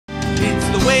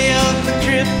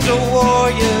crypto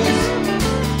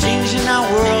warriors, changing our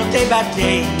world day by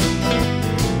day.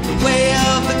 The way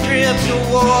of the crypto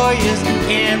warriors,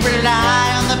 can't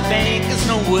rely on the bankers,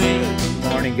 no way.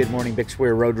 Good morning, Bix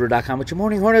Weir, roadrunner.com. With your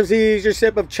morning horn of these, your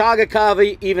sip of chaga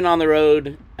coffee, even on the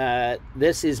road.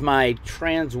 This is my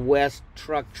Trans-West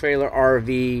truck trailer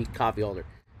RV coffee holder.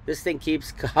 This thing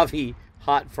keeps coffee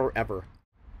hot forever.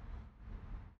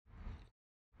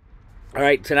 All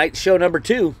right, tonight's show number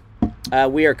 2.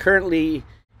 We are currently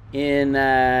in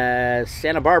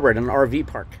Santa Barbara at an RV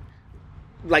park.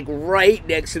 Like right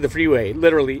next to the freeway,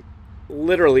 literally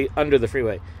under the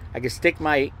freeway. I can stick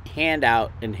my hand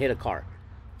out and hit a car.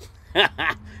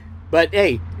 But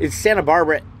hey, it's Santa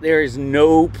Barbara. There is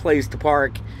no place to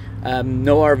park,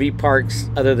 no RV parks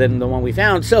other than the one we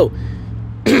found. So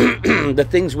the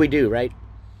things we do, right?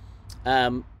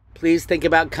 Please think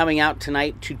about coming out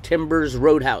tonight to Timbers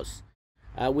Roadhouse.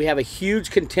 We have a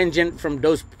huge contingent from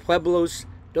Dos Pueblos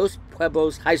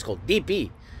High School,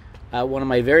 DP. One of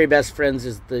my very best friends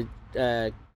is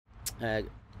the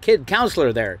kid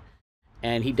counselor there.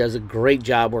 And he does a great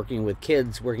job working with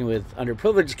kids, working with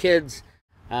underprivileged kids.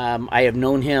 I have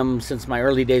known him since my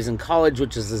early days in college,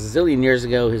 which is a zillion years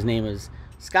ago. His name is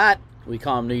Scott. We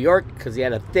call him New York because he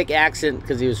had a thick accent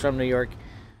because he was from New York.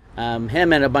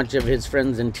 Him and a bunch of his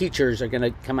friends and teachers are going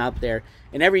to come out there.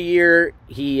 And every year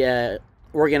he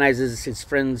organizes his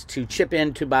friends to chip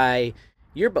in to buy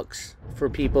yearbooks for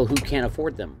people who can't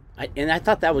afford them. And I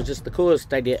thought that was just the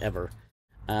coolest idea ever.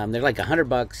 They're like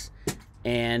 $100.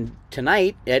 And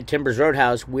tonight at Timbers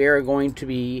Roadhouse, we're going to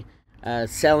be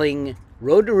selling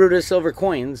Road-to-Ruta silver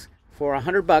coins for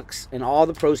 $100, and all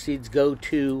the proceeds go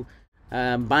to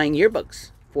buying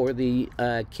yearbooks for the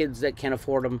kids that can't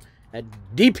afford them at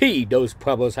DP, Dos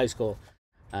Pueblos High School.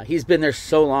 He's been there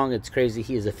so long, it's crazy.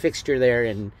 He is a fixture there,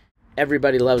 and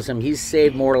everybody loves him. He's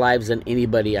saved more lives than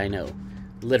anybody I know,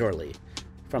 literally,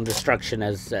 from destruction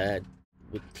as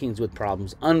with teens with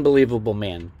problems. Unbelievable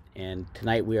man. And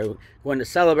tonight we are going to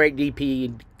celebrate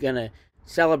DP, going to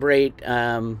celebrate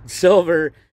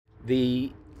silver,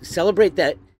 celebrate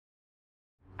that.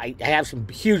 I have some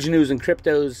huge news in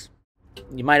cryptos.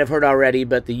 You might have heard already,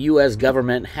 but the U.S.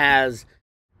 government has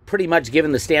pretty much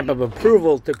given the stamp of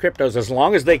approval to cryptos as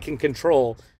long as they can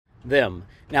control them.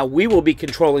 Now, we will be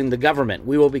controlling the government.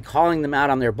 We will be calling them out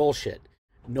on their bullshit.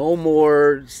 No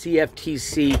more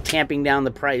CFTC tamping down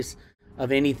the price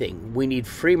of anything. We need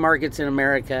free markets in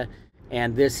America,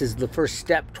 and this is the first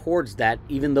step towards that,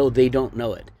 even though they don't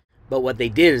know it. But what they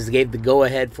did is gave the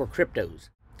go-ahead for cryptos.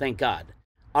 Thank God.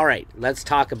 All right, let's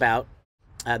talk about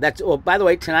that's. Well, by the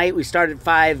way, tonight we start at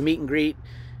 5, meet and greet,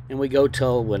 and we go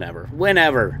till whenever.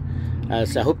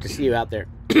 So I hope to see you out there.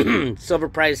 Silver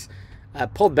price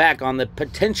pulled back on the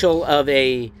potential of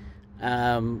a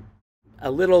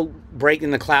little break in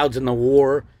the clouds in the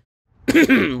war.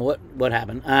 What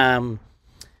happened?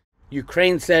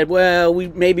 Ukraine said, well,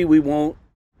 maybe we won't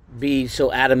be so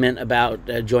adamant about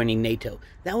joining NATO.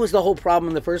 That was the whole problem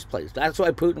in the first place. That's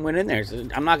why Putin went in there and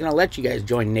said, I'm not going to let you guys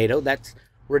join NATO. That's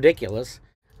ridiculous,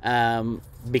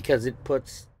 because it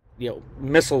puts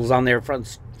missiles on their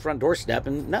front doorstep.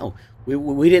 And no,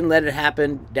 we didn't let it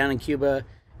happen down in Cuba,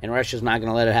 and Russia's not going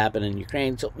to let it happen in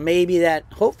Ukraine. So maybe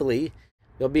hopefully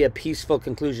there'll be a peaceful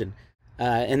conclusion.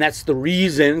 And that's the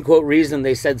reason, quote, reason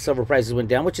they said silver prices went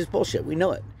down, which is bullshit. We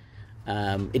know it.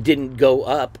 It didn't go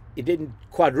up. It didn't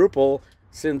quadruple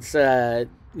since,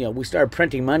 we started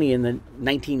printing money in the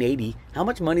 1980. How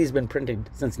much money has been printed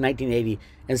since 1980?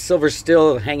 And silver's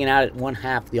still hanging out at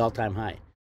 1/2 the all-time high.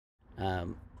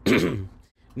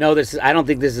 No, I don't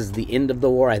think this is the end of the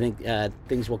war. I think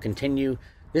things will continue.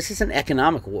 This is an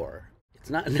economic war. It's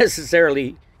not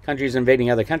necessarily countries invading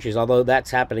other countries, although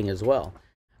that's happening as well.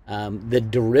 The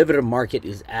derivative market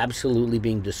is absolutely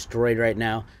being destroyed right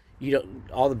now.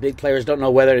 All the big players don't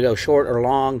know whether to go short or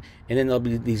long, and then there'll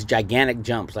be these gigantic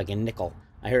jumps, like in nickel.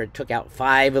 I heard it took out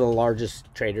 5 of the largest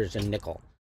traders in nickel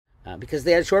because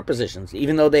they had short positions.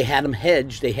 Even though they had them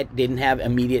hedged, they didn't have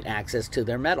immediate access to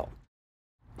their metal.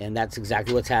 And that's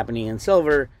exactly what's happening in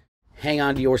silver. Hang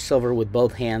on to your silver with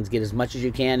both hands. Get as much as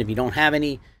you can if you don't have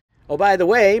any. Oh, by the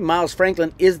way, Miles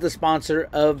Franklin is the sponsor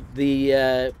of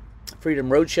the Freedom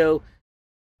Roadshow.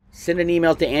 Send an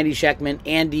email to Andy Scheckman,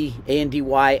 Andy,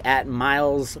 A-N-D-Y, at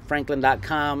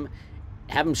milesfranklin.com.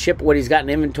 Have him ship what he's got in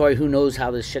inventory. Who knows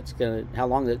how this shit's how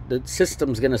long the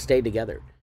system's gonna stay together.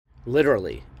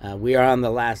 Literally. We are on the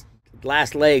last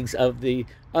legs of the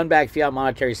unbacked fiat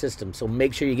monetary system, so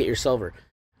make sure you get your silver.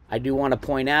 I do want to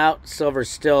point out, silver's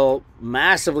still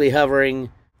massively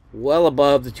hovering well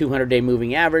above the 200-day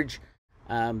moving average.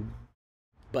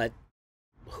 But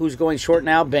who's going short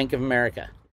now? Bank of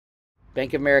America.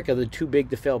 Bank of America, the too big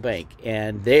to fail bank,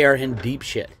 and they are in deep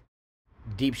shit.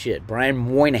 Deep shit. Brian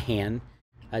Moynihan,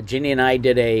 Ginny and I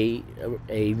did a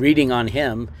reading on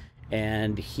him,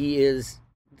 and he is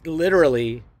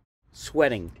literally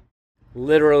sweating.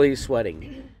 Literally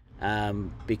sweating.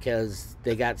 Because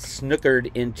they got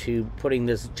snookered into putting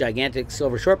this gigantic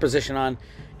silver short position on,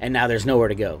 and now there's nowhere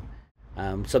to go.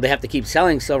 So they have to keep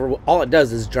selling silver. All it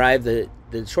does is drive the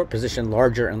short position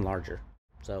larger and larger.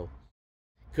 So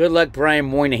good luck, Brian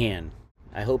Moynihan.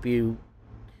 I hope you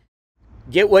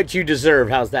get what you deserve.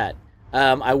 How's that?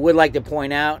 I would like to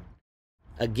point out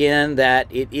again that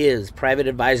it is Private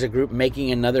Advisor Group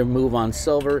making another move on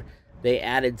silver. They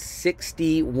added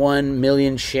 61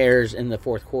 million shares in the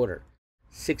fourth quarter.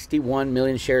 61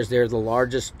 million shares. They're the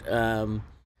largest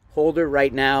holder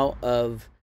right now of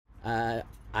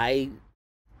SLV,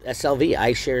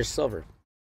 iShares Silver.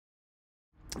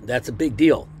 That's a big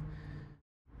deal.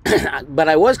 But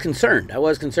I was concerned.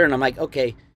 I'm like,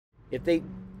 okay, if they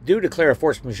do declare a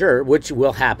force majeure, which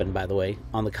will happen, by the way,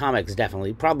 on the COMEX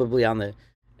definitely, probably on the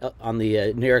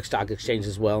New York Stock Exchange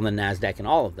as well, and the NASDAQ and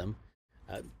all of them,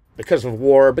 because of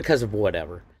war, because of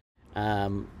whatever.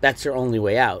 That's their only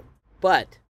way out.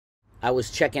 But I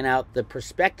was checking out the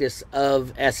prospectus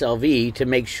of SLV to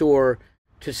make sure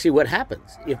to see what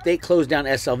happens. If they close down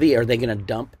SLV, are they going to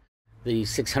dump the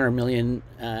 600 million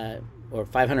or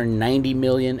 590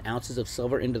 million ounces of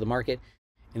silver into the market?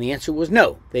 And the answer was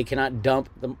no. They cannot dump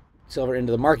the silver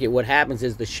into the market. What happens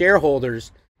is the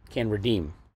shareholders can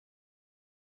redeem.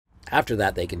 After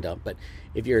that, they can dump. But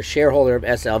if you're a shareholder of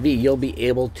SLV, you'll be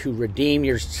able to redeem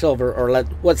your silver, or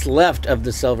what's left of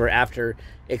the silver after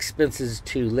expenses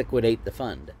to liquidate the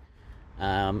fund.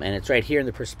 And it's right here in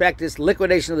the prospectus.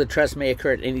 Liquidation of the trust may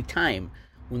occur at any time.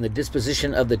 When the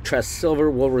disposition of the trust silver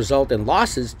will result in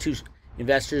losses to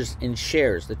investors in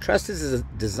shares. The trust is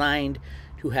designed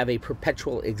to have a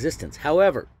perpetual existence.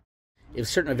 However, if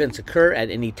certain events occur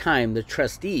at any time, the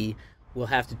trustee will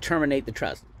have to terminate the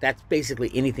trust. That's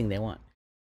basically anything they want.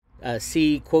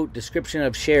 See, quote, description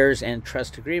of shares and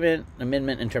trust agreement,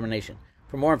 amendment, and termination.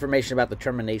 For more information about the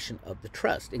termination of the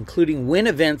trust, including when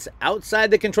events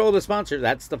outside the control of the sponsor,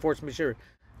 that's the force majeure,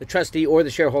 the trustee or the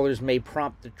shareholders may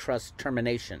prompt the trust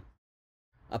termination.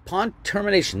 Upon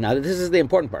termination, now this is the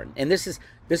important part, and this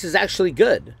is actually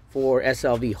good for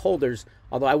SLV holders,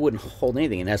 although I wouldn't hold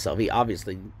anything in SLV.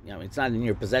 Obviously, it's not in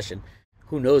your possession.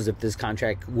 Who knows if this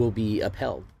contract will be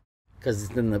upheld? Because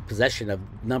it's in the possession of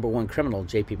number one criminal,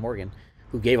 J.P. Morgan,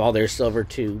 who gave all their silver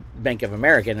to Bank of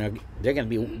America, and they're going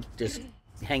to be just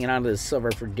hanging on to this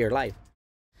silver for dear life.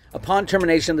 Upon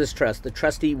termination of this trust, the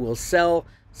trustee will sell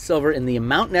silver in the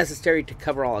amount necessary to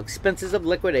cover all expenses of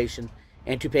liquidation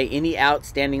and to pay any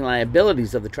outstanding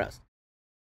liabilities of the trust.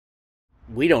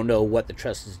 We don't know what the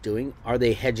trust is doing. Are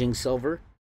they hedging silver?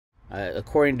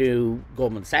 According to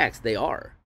Goldman Sachs, they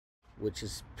are, which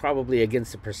is probably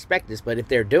against the prospectus. But if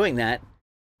they're doing that,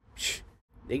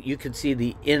 you could see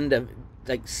the end of,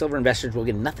 like, silver investors will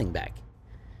get nothing back.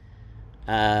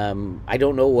 I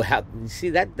don't know how. See,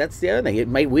 that's the other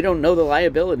thing. We don't know the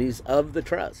liabilities of the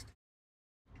trust.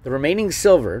 The remaining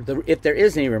silver, if there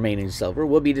is any remaining silver,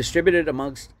 will be distributed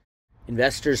amongst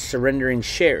investors surrendering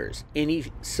shares. Any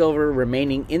silver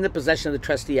remaining in the possession of the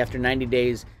trustee after 90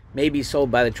 days may be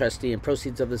sold by the trustee, and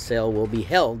proceeds of the sale will be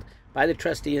held by the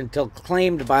trustee until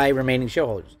claimed by remaining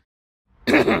shareholders.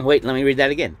 Wait, let me read that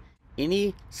again.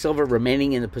 Any silver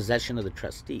remaining in the possession of the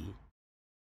trustee.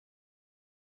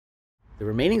 The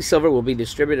remaining silver will be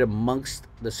distributed amongst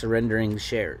the surrendering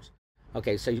shares.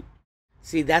 Okay, so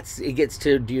see, it gets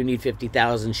to, do you need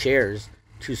 50,000 shares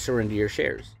to surrender your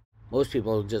shares? Most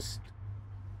people just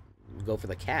go for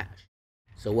the cash.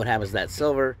 So what happens to that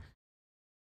silver?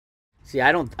 See,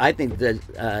 I think that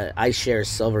iShares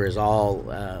silver is all,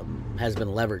 has been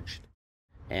leveraged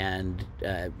and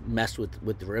messed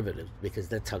with derivatives, because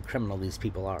that's how criminal these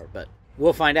people are. But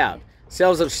we'll find out.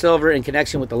 Sales of silver in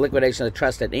connection with the liquidation of the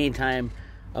trust at any time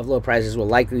of low prices will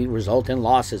likely result in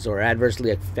losses or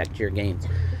adversely affect your gains.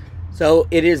 So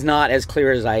it is not as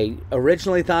clear as I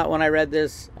originally thought when I read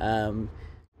this.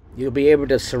 You'll be able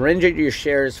to surrender your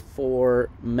shares for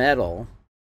metal,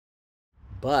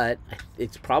 but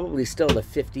it's probably still the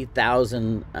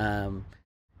 50,000.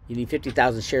 You need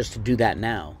 50,000 shares to do that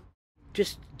now.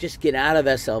 Just get out of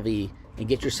SLV and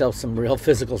get yourself some real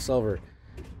physical silver.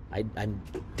 I'm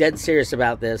dead serious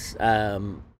about this.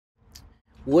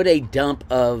 Would a dump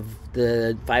of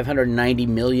the 590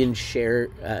 million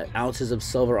ounces of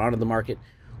silver onto the market,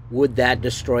 would that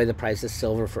destroy the price of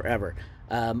silver forever?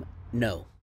 No.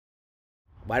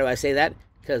 Why do I say that?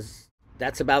 Because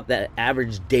that's about the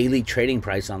average daily trading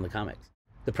price on the COMEX.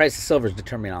 The price of silver is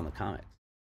determined on the COMEX.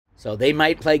 So they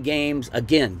might play games.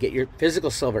 Again, get your physical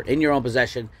silver in your own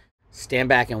possession. Stand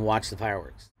back and watch the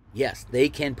fireworks. Yes, they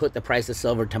can put the price of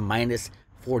silver to minus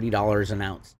 $40 an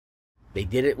ounce. They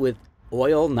did it with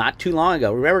oil not too long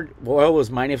ago. Remember, oil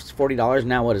was minus $40.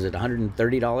 Now what is it,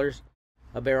 $130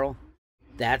 a barrel?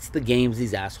 That's the games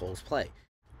these assholes play.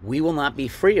 We will not be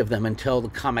free of them until the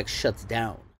COMEX shuts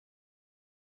down.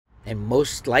 And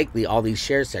most likely all these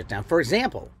shares shut down. For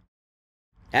example,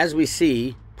 as we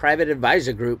see, Private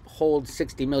Advisor Group holds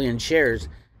 60 million shares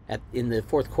in the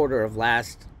fourth quarter of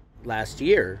last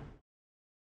year.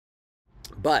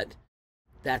 But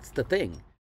that's the thing.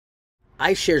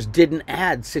 iShares didn't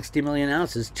add 60 million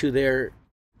ounces to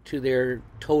their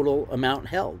total amount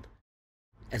held.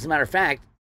 As a matter of fact,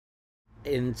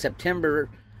 in September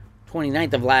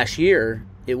 29th of last year,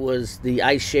 it was the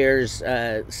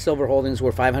iShares silver holdings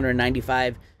were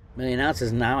 595 million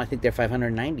ounces. Now I think they're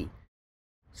 590.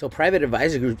 So Private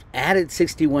Advisor Group added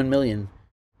 61 million,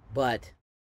 but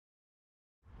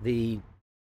the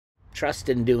trust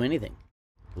didn't do anything.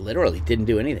 Literally didn't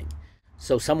do anything.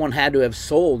 So someone had to have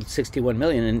sold 61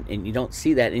 million, and you don't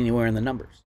see that anywhere in the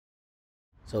numbers.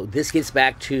 So this gets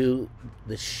back to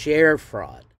the share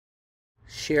fraud.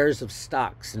 Shares of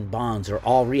stocks and bonds are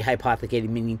all rehypothecated,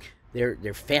 meaning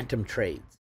they're phantom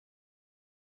trades.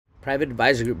 Private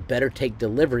Advisor Group better take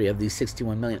delivery of these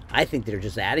 61 million. I think they're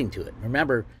just adding to it.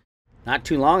 Remember, not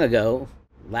too long ago,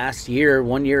 last year,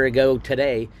 1 year ago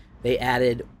today, they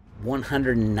added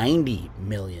 190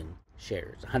 million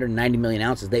shares, 190 million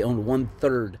ounces. They owned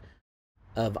 1/3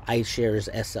 of iShares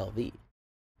SLV.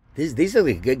 These are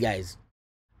the good guys.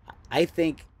 I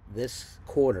think this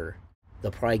quarter they'll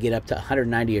probably get up to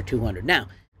 190 or 200. Now,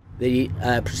 the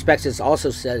prospectus also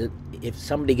said if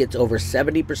somebody gets over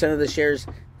 70% of the shares,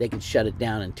 they can shut it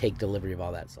down and take delivery of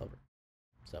all that silver.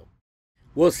 So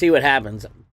we'll see what happens.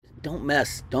 Don't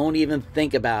mess. Don't even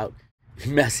think about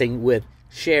messing with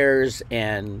shares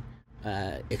and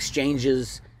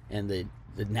exchanges and the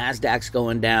NASDAQ's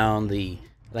going down,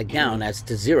 down, that's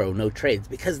to zero, no trades,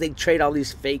 because they trade all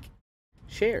these fake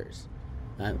shares,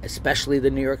 especially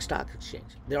the New York Stock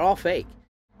Exchange. They're all fake.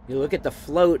 You look at the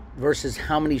float versus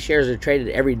how many shares are traded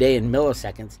every day in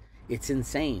milliseconds, it's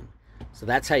insane. So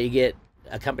that's how you get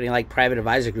a company like Private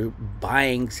Advisor Group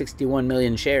buying 61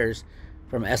 million shares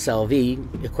from SLV,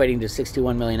 equating to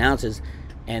 61 million ounces,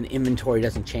 and inventory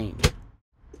doesn't change.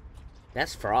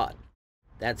 That's fraud.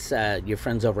 That's your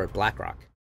friends over at BlackRock.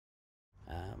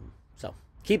 So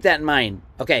keep that in mind.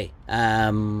 Okay.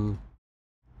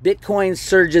 Bitcoin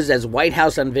surges as White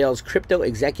House unveils crypto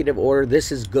executive order.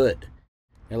 This is good.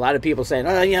 A lot of people saying,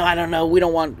 "Oh, I don't know. We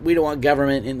don't want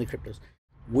government in the cryptos."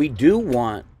 We do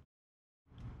want,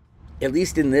 at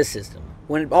least in this system,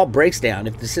 when it all breaks down.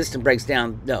 If the system breaks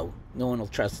down, no one will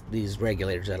trust these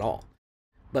regulators at all.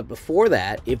 But before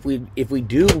that, if we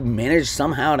do manage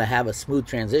somehow to have a smooth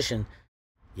transition,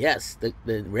 yes,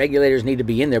 the regulators need to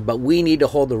be in there, but we need to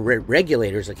hold the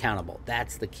regulators accountable.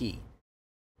 That's the key.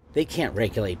 They can't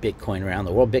regulate Bitcoin around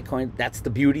the world. Bitcoin, that's the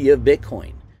beauty of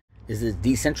Bitcoin, is it's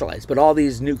decentralized. But all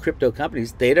these new crypto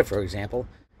companies, THETA, for example,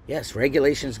 yes,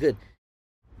 regulation is good.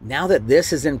 Now that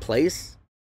this is in place,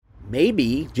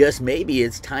 maybe, just maybe,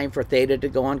 it's time for THETA to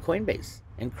go on Coinbase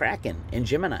and Kraken and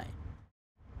Gemini.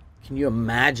 Can you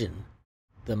imagine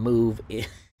the move in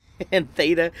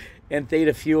THETA and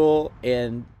THETA Fuel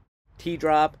and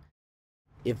T-Drop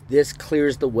if this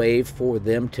clears the way for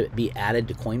them to be added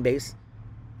to Coinbase?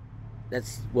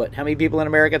 That's what, how many people in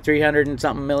America? 300 and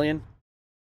something million?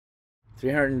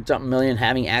 300 and something million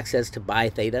having access to buy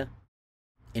THETA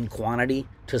in quantity,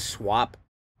 to swap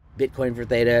Bitcoin for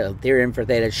THETA, Ethereum for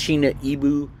THETA, Shiba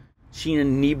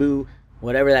Inu,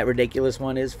 whatever that ridiculous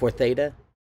one is, for THETA.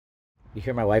 You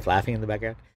hear my wife laughing in the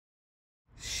background?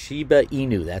 Shiba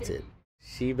Inu, that's it.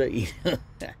 Shiba Inu.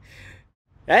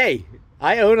 Hey,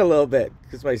 I own a little bit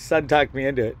because my son talked me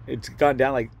into it. It's gone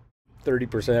down like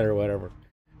 30% or whatever.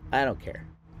 I don't care.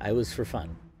 I was for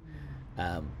fun.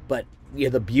 But yeah,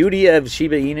 the beauty of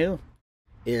Shiba Inu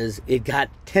is it got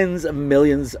tens of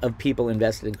millions of people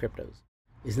invested in cryptos.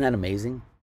 Isn't that amazing?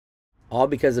 All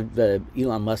because of the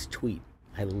Elon Musk tweet.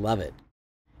 I love it.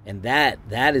 And that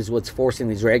is what's forcing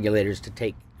these regulators to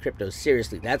take crypto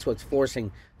seriously. That's what's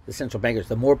forcing the central bankers.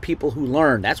 The more people who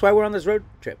learn, that's why we're on this road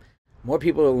trip. More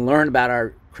people who learn about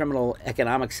our criminal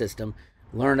economic system,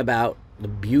 learn about the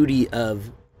beauty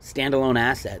of standalone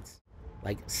assets,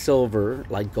 like silver,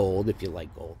 like gold, if you like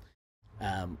gold,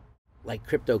 like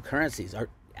cryptocurrencies are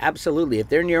absolutely, if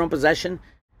they're in your own possession,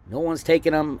 no one's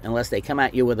taking them unless they come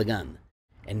at you with a gun.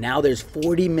 And now there's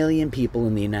 40 million people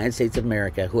in the United States of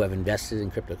America who have invested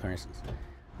in cryptocurrencies.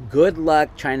 Good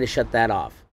luck trying to shut that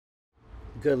off.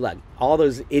 good luck. All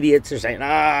those idiots are saying,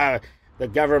 the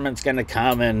government's going to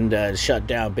come and shut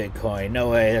down Bitcoin. No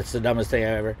way, that's the dumbest thing I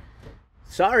ever.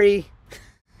 Sorry,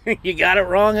 you got it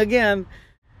wrong again.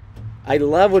 I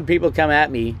love when people come at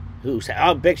me who say,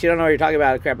 oh, Bix, you don't know what you're talking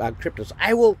about cryptos.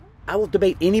 I will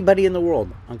debate anybody in the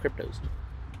world on cryptos.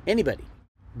 Anybody.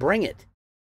 Bring it.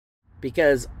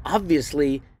 Because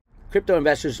obviously, crypto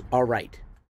investors are right.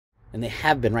 And they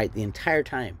have been right the entire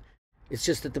time. It's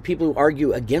just that the people who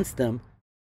argue against them,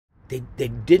 they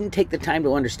didn't take the time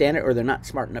to understand it, or they're not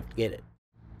smart enough to get it.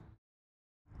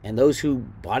 And those who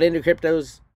bought into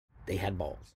cryptos, they had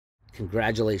balls.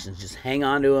 Congratulations. Just hang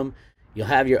on to them. You'll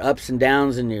have your ups and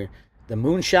downs, and the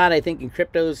moonshot, I think, in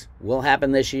cryptos will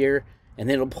happen this year, and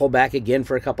then it'll pull back again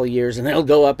for a couple of years, and then it'll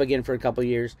go up again for a couple of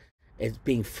years. It's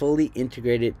being fully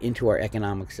integrated into our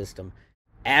economic system,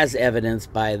 as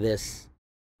evidenced by this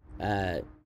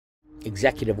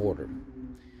executive order.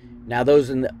 Now, those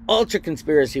in the ultra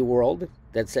conspiracy world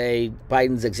that say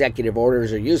Biden's executive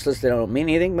orders are useless, they don't mean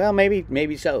anything, well,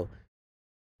 maybe so.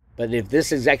 But if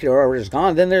this executive order is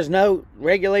gone, then there's no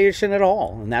regulation at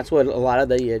all. And that's what a lot of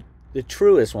the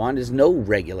truest want is no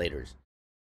regulators.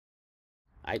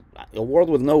 A world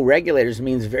with no regulators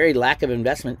means very lack of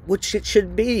investment, which it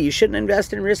should be. You shouldn't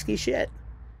invest in risky shit.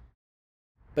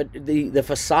 But the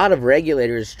facade of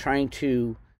regulators trying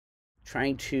to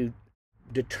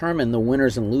determine the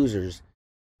winners and losers,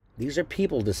 these are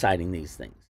people deciding these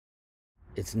things.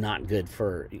 It's not good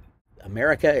for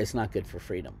America. It's not good for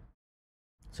freedom.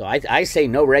 So I say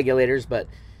no regulators, but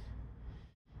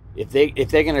if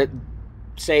they're going to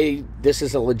say this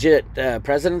is a legit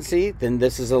presidency, then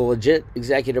this is a legit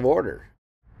executive order.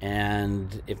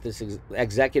 And if this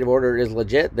executive order is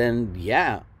legit, then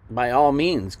yeah, by all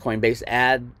means, Coinbase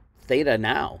add THETA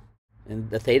now. And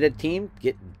the THETA team,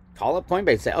 call up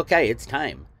Coinbase and say, okay, it's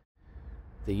time.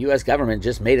 The U.S. government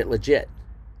just made it legit.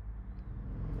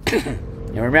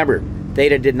 And remember,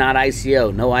 THETA did not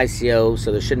ICO, no ICO,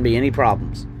 so there shouldn't be any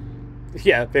problems.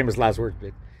 Yeah, famous last words,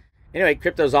 Big. Anyway,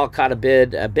 crypto's all caught a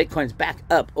bid. Bitcoin's back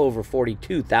up over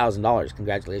 $42,000.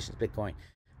 Congratulations, Bitcoin.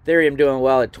 Ethereum doing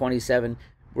well at 27.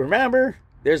 Remember,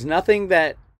 there's nothing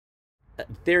that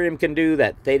Ethereum can do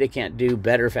that THETA can't do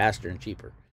better, faster, and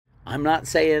cheaper. I'm not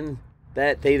saying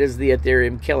that THETA's the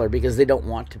Ethereum killer because they don't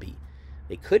want to be.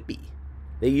 They could be.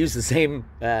 They use the same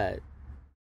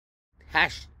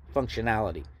hash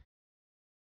functionality,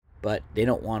 but they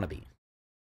don't want to be.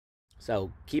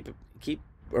 So keep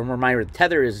a reminder,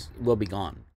 Tether will be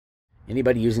gone.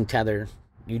 Anybody using Tether,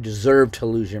 you deserve to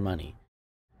lose your money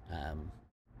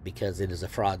because it is a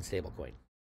fraud stablecoin.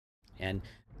 And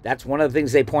that's one of the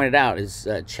things they pointed out is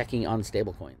checking on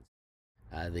stablecoins.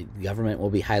 The government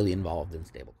will be highly involved in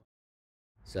stablecoins.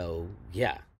 So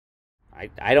yeah,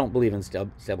 I don't believe in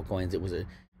stablecoins. It was a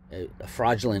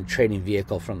fraudulent trading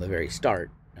vehicle from the very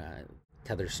start.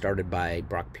 Tether started by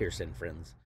Brock Pearson and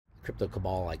friends. Crypto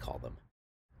cabal, I call them.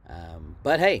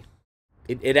 But hey,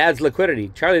 it adds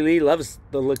liquidity. Charlie Lee loves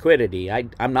the liquidity.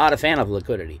 I'm not a fan of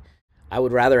liquidity. I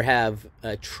would rather have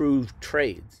true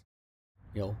trades.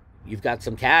 You know, you've got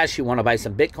some cash, you want to buy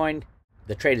some Bitcoin,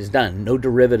 the trade is done. No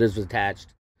derivatives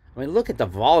attached. I mean, look at the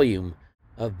volume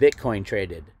of Bitcoin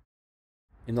traded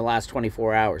in the last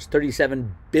 24 hours.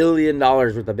 $37 billion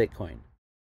worth of Bitcoin.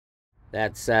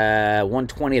 That's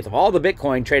 1/20th of all the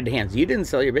Bitcoin traded hands. You didn't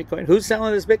sell your Bitcoin. Who's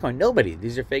selling this Bitcoin? Nobody.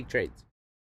 These are fake trades.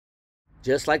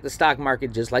 Just like the stock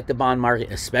market, just like the bond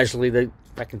market, especially the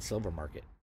fucking silver market.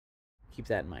 Keep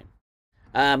that in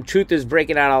mind. Truth is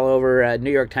breaking out all over.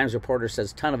 New York Times reporter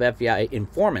says ton of FBI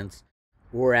informants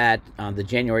were at the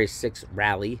January 6th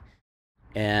rally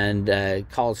and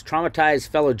calls traumatized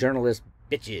fellow journalists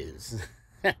bitches.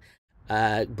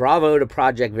 Bravo to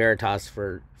Project Veritas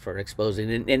for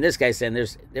exposing. And this guy saying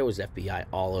there was FBI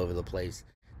all over the place.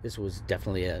 This was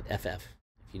definitely a FF, if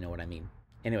you know what I mean.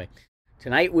 Anyway,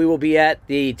 tonight we will be at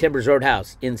the Timbers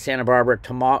Roadhouse in Santa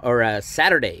Barbara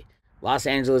Saturday. Los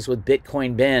Angeles with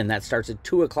Bitcoin Ben. That starts at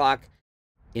 2 o'clock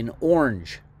in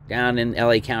Orange, down in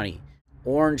LA County.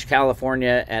 Orange,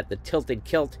 California at the Tilted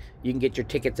Kilt. You can get your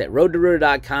tickets at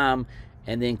roadtoruta.com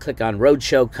and then click on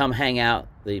Roadshow. Come hang out.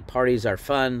 The parties are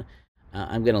fun.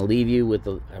 I'm going to leave you with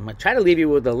the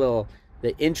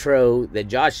intro that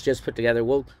Josh just put together.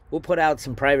 We'll put out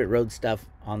some private road stuff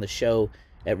on the show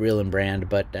at Real and Brand,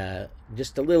 but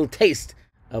just a little taste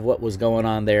of what was going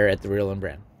on there at the Real and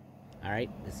Brand. All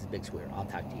right, this is Bix Weir. I'll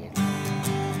talk to you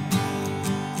guys.